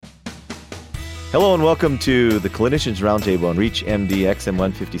Hello and welcome to the Clinicians Roundtable on ReachMD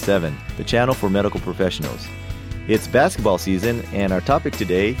XM157, the channel for medical professionals. It's basketball season, and our topic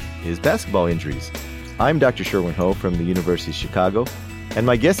today is basketball injuries. I'm Dr. Sherwin Ho from the University of Chicago, and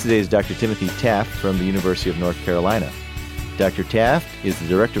my guest today is Dr. Timothy Taft from the University of North Carolina. Dr. Taft is the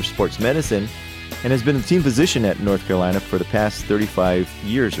Director of Sports Medicine and has been a team physician at North Carolina for the past 35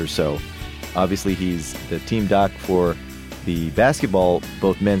 years or so. Obviously, he's the team doc for the basketball,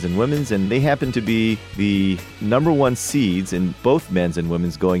 both men's and women's, and they happen to be the number one seeds in both men's and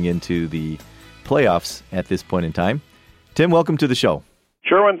women's going into the playoffs at this point in time. Tim, welcome to the show.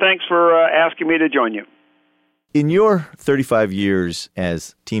 Sherwin, thanks for asking me to join you. In your 35 years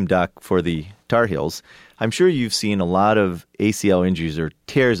as team doc for the Tar Heels, I'm sure you've seen a lot of ACL injuries or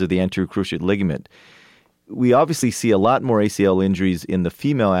tears of the anterior cruciate ligament. We obviously see a lot more ACL injuries in the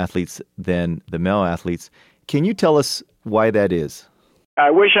female athletes than the male athletes. Can you tell us why that is?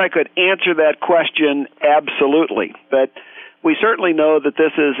 I wish I could answer that question absolutely, but we certainly know that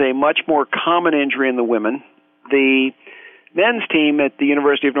this is a much more common injury in the women. The men's team at the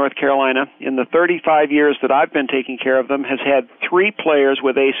University of North Carolina, in the 35 years that I've been taking care of them, has had 3 players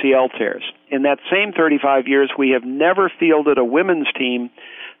with ACL tears. In that same 35 years, we have never fielded a women's team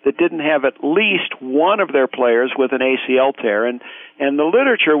that didn't have at least one of their players with an ACL tear. And the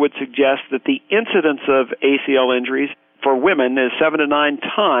literature would suggest that the incidence of ACL injuries for women is 7 to 9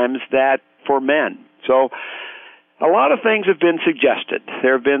 times that for men. So a lot of things have been suggested.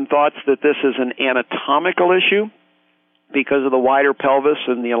 There have been thoughts that this is an anatomical issue because of the wider pelvis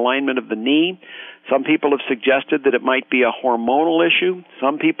and the alignment of the knee. Some people have suggested that it might be a hormonal issue.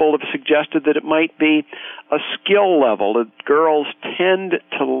 Some people have suggested that it might be a skill level, that girls tend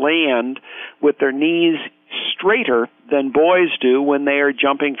to land with their knees straighter than boys do when they are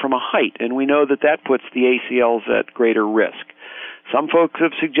jumping from a height, and we know that that puts the ACLs at greater risk. Some folks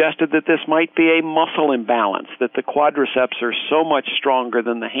have suggested that this might be a muscle imbalance, that the quadriceps are so much stronger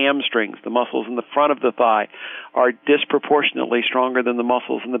than the hamstrings. The muscles in the front of the thigh are disproportionately stronger than the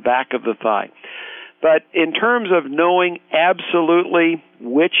muscles in the back of the thigh. But in terms of knowing absolutely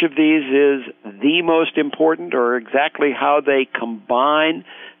which of these is the most important or exactly how they combine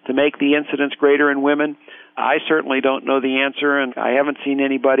to make the incidence greater in women, I certainly don't know the answer, and I haven't seen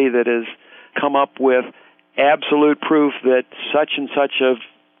anybody that has come up with absolute proof that such and such a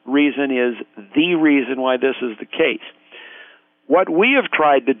reason is the reason why this is the case. What we have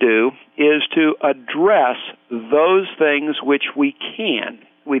tried to do is to address those things which we can.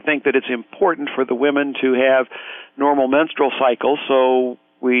 We think that it's important for the women to have normal menstrual cycles, so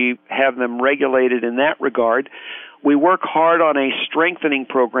we have them regulated in that regard. We work hard on a strengthening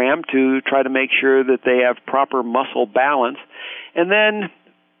program to try to make sure that they have proper muscle balance. And then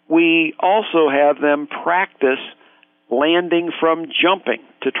we also have them practice landing from jumping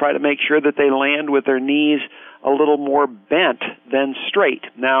to try to make sure that they land with their knees a little more bent than straight.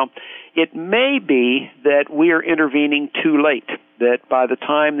 Now, it may be that we are intervening too late, that by the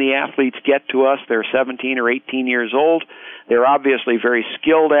time the athletes get to us, they're 17 or 18 years old. They're obviously very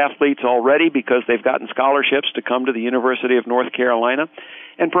skilled athletes already because they've gotten scholarships to come to the University of North Carolina.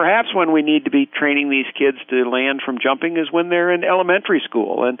 And perhaps when we need to be training these kids to land from jumping is when they're in elementary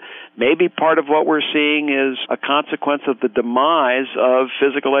school. And maybe part of what we're seeing is a consequence of the demise of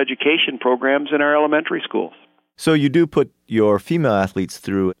physical education programs in our elementary schools. So you do put your female athletes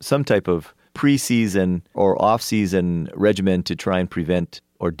through some type of preseason or off-season regimen to try and prevent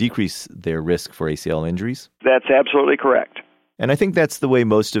or decrease their risk for ACL injuries? That's absolutely correct. And I think that's the way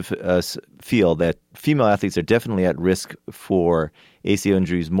most of us feel, that female athletes are definitely at risk for ACL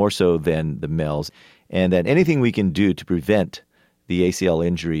injuries more so than the males, and that anything we can do to prevent the ACL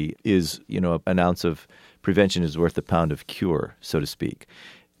injury is, an ounce of prevention is worth a pound of cure, so to speak.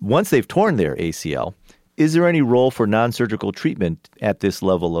 Once they've torn their ACL, is there any role for non-surgical treatment at this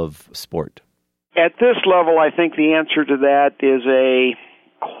level of sport? At this level, I think the answer to that is a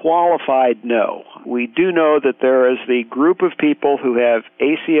qualified no. We do know that there is the group of people who have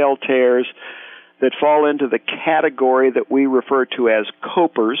ACL tears that fall into the category that we refer to as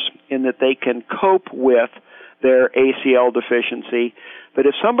copers, in that they can cope with their ACL deficiency. But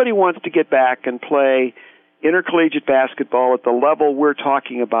if somebody wants to get back and play intercollegiate basketball at the level we're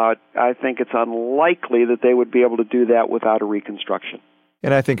talking about, I think it's unlikely that they would be able to do that without a reconstruction.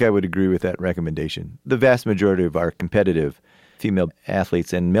 And I think I would agree with that recommendation. The vast majority of our competitive female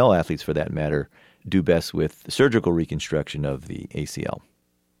athletes and male athletes, for that matter, do best with surgical reconstruction of the ACL.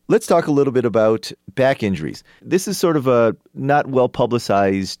 Let's talk a little bit about back injuries. This is sort of a not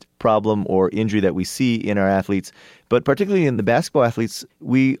well-publicized problem or injury that we see in our athletes, but particularly in the basketball athletes,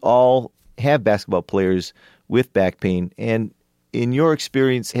 we all have basketball players with back pain. And in your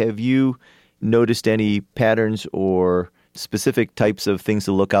experience, have you noticed any patterns or specific types of things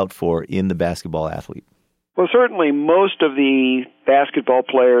to look out for in the basketball athlete? Well, certainly most of the basketball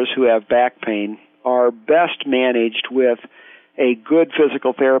players who have back pain are best managed with a good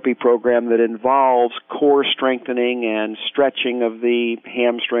physical therapy program that involves core strengthening and stretching of the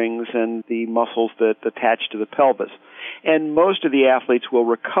hamstrings and the muscles that attach to the pelvis. And most of the athletes will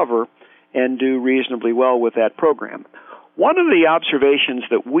recover and do reasonably well with that program. One of the observations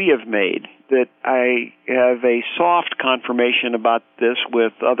that we have made, that I have a soft confirmation about this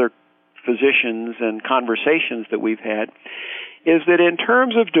with other physicians and conversations that we've had, is that in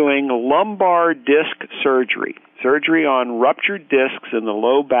terms of doing lumbar disc surgery on ruptured discs in the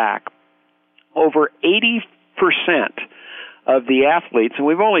low back, over 80% of the athletes, and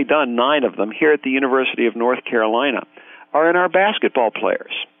we've only done 9 of them here at the University of North Carolina, are in our basketball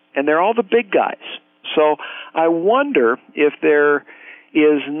players, and they're all the big guys. So I wonder if there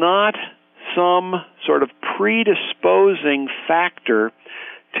is not some sort of predisposing factor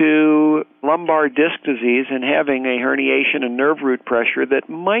to lumbar disc disease and having a herniation and nerve root pressure that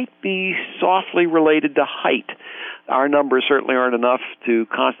might be softly related to height. Our numbers certainly aren't enough to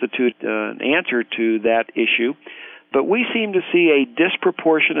constitute an answer to that issue, but we seem to see a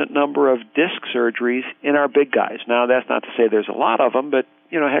disproportionate number of disc surgeries in our big guys. Now, that's not to say there's a lot of them, but,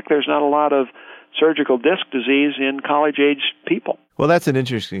 heck, there's not a lot of surgical disc disease in college-aged people. Well, that's an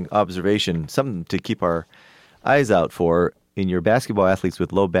interesting observation, something to keep our eyes out for. In your basketball athletes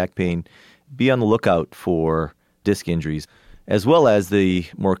with low back pain, be on the lookout for disc injuries, as well as the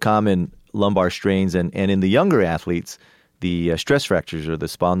more common lumbar strains, and in the younger athletes, the stress fractures or the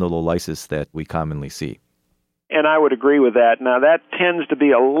spondylolysis that we commonly see. And I would agree with that. Now, that tends to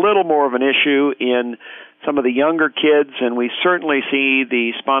be a little more of an issue in some of the younger kids, and we certainly see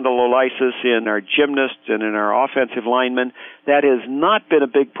the spondylolysis in our gymnasts and in our offensive linemen. That has not been a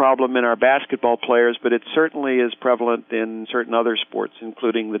big problem in our basketball players, but it certainly is prevalent in certain other sports,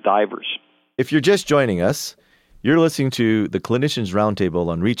 including the divers. If you're just joining us, you're listening to the Clinicians Roundtable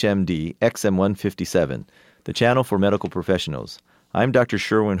on ReachMD XM157, the channel for medical professionals. I'm Dr.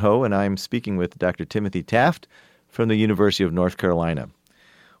 Sherwin Ho, and I'm speaking with Dr. Timothy Taft from the University of North Carolina.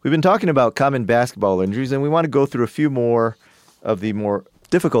 We've been talking about common basketball injuries, and we want to go through a few more of the more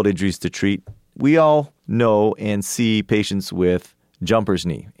difficult injuries to treat. We all know and see patients with jumper's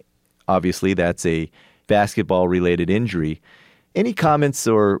knee. Obviously, that's a basketball-related injury. Any comments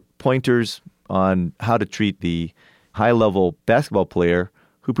or pointers on how to treat the high-level basketball player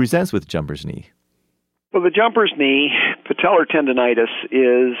who presents with jumper's knee? Well, the jumper's knee, patellar tendonitis,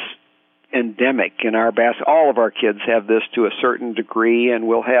 is endemic in our all of our kids have this to a certain degree, and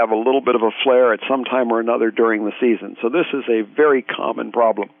will have a little bit of a flare at some time or another during the season. So this is a very common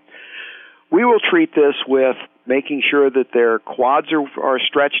problem. We will treat this with making sure that their quads are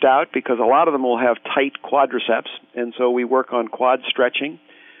stretched out, because a lot of them will have tight quadriceps, and so we work on quad stretching.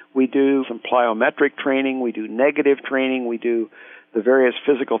 We do some plyometric training. We do negative training. We do the various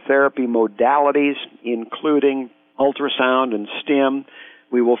physical therapy modalities, including ultrasound and stim.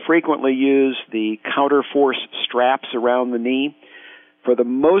 We will frequently use the counterforce straps around the knee. For the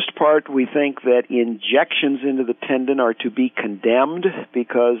most part, we think that injections into the tendon are to be condemned,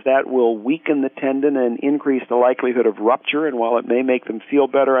 because that will weaken the tendon and increase the likelihood of rupture. And while it may make them feel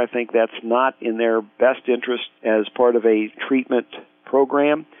better, I think that's not in their best interest as part of a treatment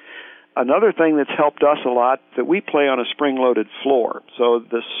program. Another thing that's helped us a lot, that we play on a spring-loaded floor. So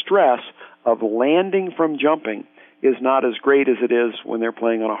the stress of landing from jumping is not as great as it is when they're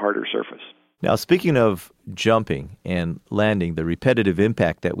playing on a harder surface. Now, speaking of jumping and landing, the repetitive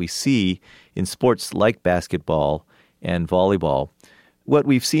impact that we see in sports like basketball and volleyball, what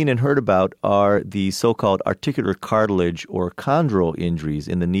we've seen and heard about are the so-called articular cartilage or chondral injuries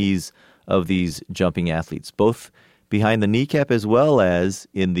in the knees of these jumping athletes, both behind the kneecap as well as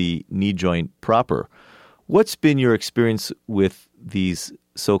in the knee joint proper. What's been your experience with these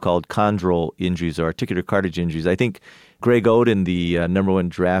so-called chondral injuries or articular cartilage injuries? I think Greg Oden, the number 1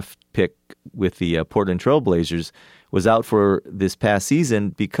 draft pick with the Portland Trail Blazers, was out for this past season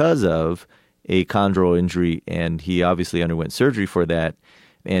because of a chondral injury, and he obviously underwent surgery for that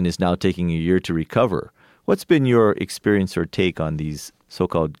and is now taking a year to recover. What's been your experience or take on these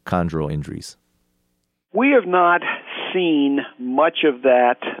so-called chondral injuries? We have not seen much of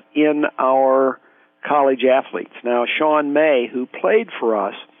that in our college athletes. Now, Sean May, who played for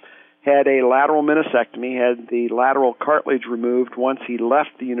us, had a lateral meniscectomy, had the lateral cartilage removed once he left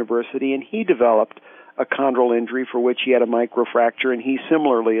the university, and he developed a chondral injury for which he had a microfracture, and he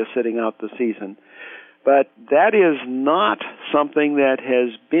similarly is sitting out the season. But that is not something that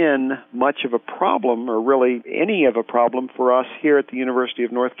has been much of a problem, or really any of a problem for us here at the University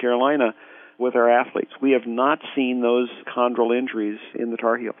of North Carolina with our athletes. We have not seen those chondral injuries in the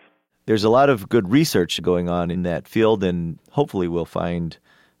Tar Heels. There's a lot of good research going on in that field, and hopefully we'll find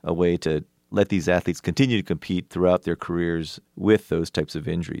a way to let these athletes continue to compete throughout their careers with those types of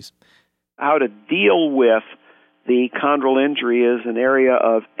injuries. How to deal with the chondral injury is an area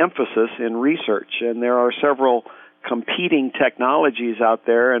of emphasis in research, and there are several competing technologies out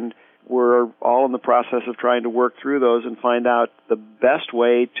there, and we're all in the process of trying to work through those and find out the best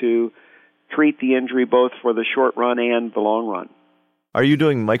way to treat the injury both for the short run and the long run. Are you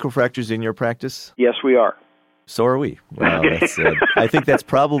doing microfractures in your practice? Yes, we are. So are we. Well, I think that's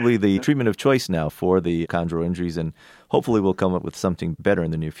probably the treatment of choice now for the chondral injuries, and hopefully we'll come up with something better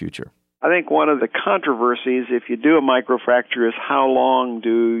in the near future. I think one of the controversies, if you do a microfracture, is how long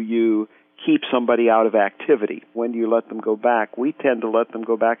do you keep somebody out of activity? When do you let them go back? We tend to let them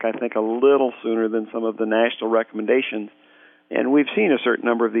go back, I think, a little sooner than some of the national recommendations. And we've seen a certain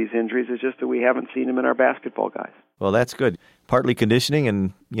number of these injuries. It's just that we haven't seen them in our basketball guys. Well, that's good. Partly conditioning,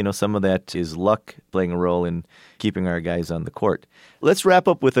 and, some of that is luck playing a role in keeping our guys on the court. Let's wrap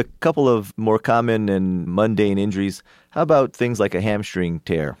up with a couple of more common and mundane injuries. How about things like a hamstring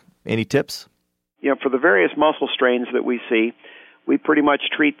tear? Any tips? For the various muscle strains that we see, we pretty much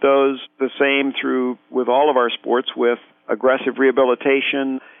treat those the same with all of our sports with aggressive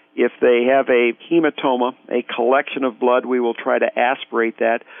rehabilitation. If they have a hematoma, a collection of blood, we will try to aspirate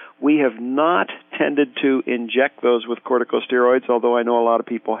that. We have not tended to inject those with corticosteroids, although I know a lot of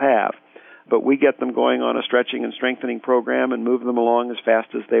people have. But we get them going on a stretching and strengthening program and move them along as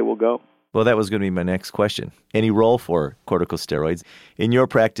fast as they will go. Well, that was going to be my next question. Any role for corticosteroids? In your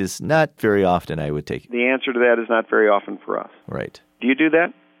practice, not very often, I would take it. The answer to that is not very often for us. Right. Do you do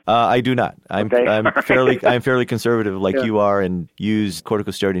that? I do not. I'm fairly conservative like you are, and use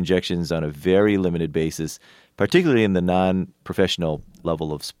corticosteroid injections on a very limited basis, particularly in the non-professional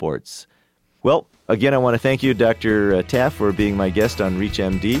level of sports. Well, again, I want to thank you, Dr. Taft, for being my guest on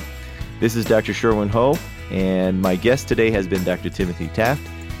ReachMD. This is Dr. Sherwin Ho, and my guest today has been Dr. Timothy Taft.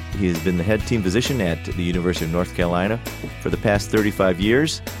 He has been the head team physician at the University of North Carolina for the past 35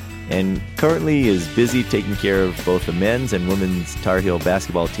 years, and currently is busy taking care of both the men's and women's Tar Heel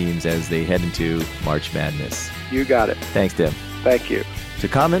basketball teams as they head into March Madness. You got it. Thanks, Tim. Thank you. To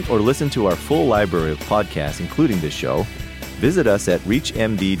comment or listen to our full library of podcasts, including this show, visit us at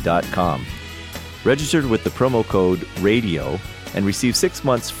reachmd.com. Register with the promo code RADIO and receive 6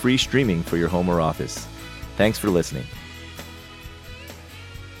 months free streaming for your home or office. Thanks for listening.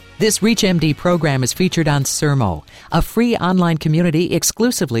 This ReachMD program is featured on Sermo, a free online community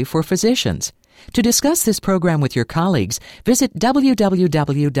exclusively for physicians. To discuss this program with your colleagues, visit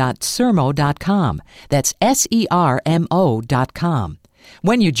www.sermo.com. That's SERMO.com.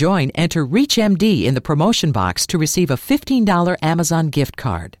 When you join, enter ReachMD in the promotion box to receive a $15 Amazon gift card.